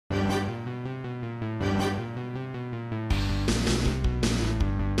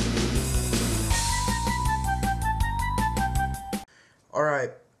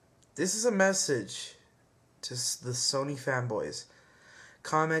Alright, this is a message to the Sony fanboys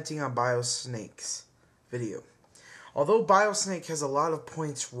commenting on biosnake's video. Although biosnake has a lot of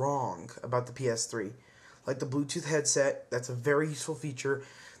points wrong about the PS3, like the Bluetooth headset, that's a very useful feature,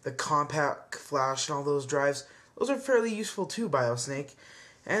 the compact flash and all those drives, those are fairly useful too, biosnake.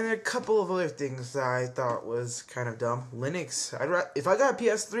 And there are a couple of other things that I thought was kind of dumb. Linux. If I got a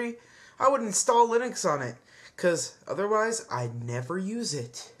PS3, I would install Linux on it, because otherwise I'd never use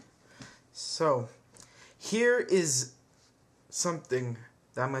it. So, here is something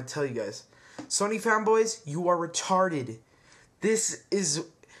that I'm going to tell you guys. Sony fanboys, you are retarded. This is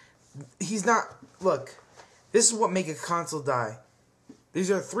what make a console die.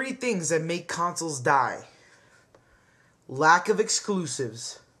 These are 3 things that make consoles die. Lack of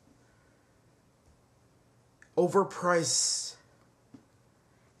exclusives. Overpriced.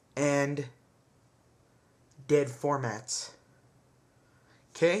 And dead formats.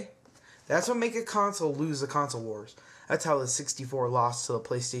 Okay? That's what make a console lose the console wars. That's how the 64 lost to the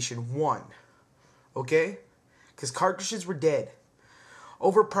PlayStation 1. Okay? Because cartridges were dead.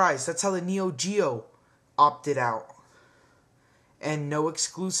 Overpriced. That's how the Neo Geo opted out. And no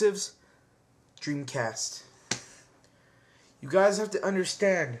exclusives. Dreamcast. You guys have to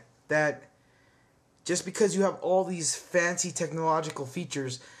understand that just because you have all these fancy technological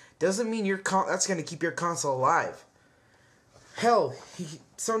features doesn't mean that's going to keep your console alive. Hell,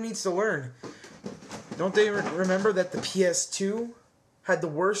 someone needs to learn. Don't they remember that the PS2 had the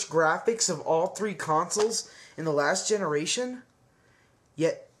worst graphics of all 3 consoles in the last generation?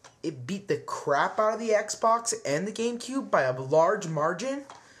 Yet it beat the crap out of the Xbox and the GameCube by a large margin?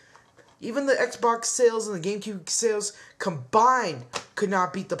 Even the Xbox sales and the GameCube sales combined could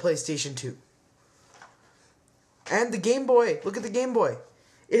not beat the PlayStation 2. And the Game Boy. Look at the Game Boy.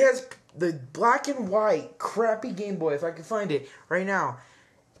 It has the black and white crappy Game Boy, if I can find it right now,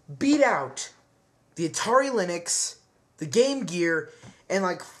 beat out the Atari Lynx, the Game Gear, and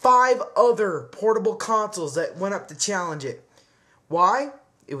like 5 other portable consoles that went up to challenge it. Why?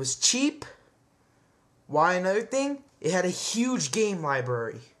 It was cheap. Why? Another thing, it had a huge game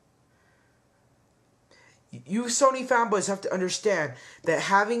library. You Sony fanboys have to understand that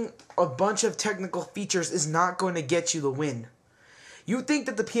having a bunch of technical features is not going to get you the win. You think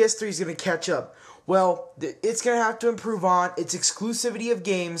that the PS3 is going to catch up. Well, it's going to have to improve on its exclusivity of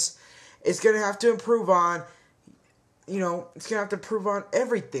games. It's going to have to improve on, it's going to have to improve on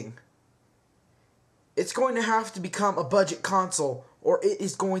everything. It's going to have to become a budget console, or it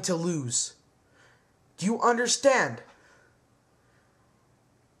is going to lose. Do you understand?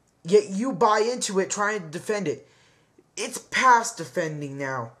 Yet you buy into it trying to defend it. It's past defending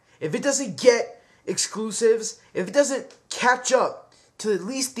now. If it doesn't get exclusives, if it doesn't catch up to at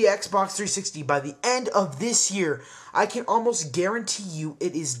least the Xbox 360 by the end of this year, I can almost guarantee you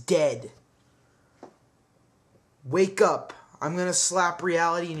it is dead. Wake up. I'm going to slap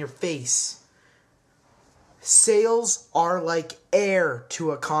reality in your face. Sales are like air to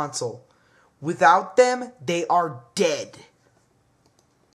a console. Without them, they are dead.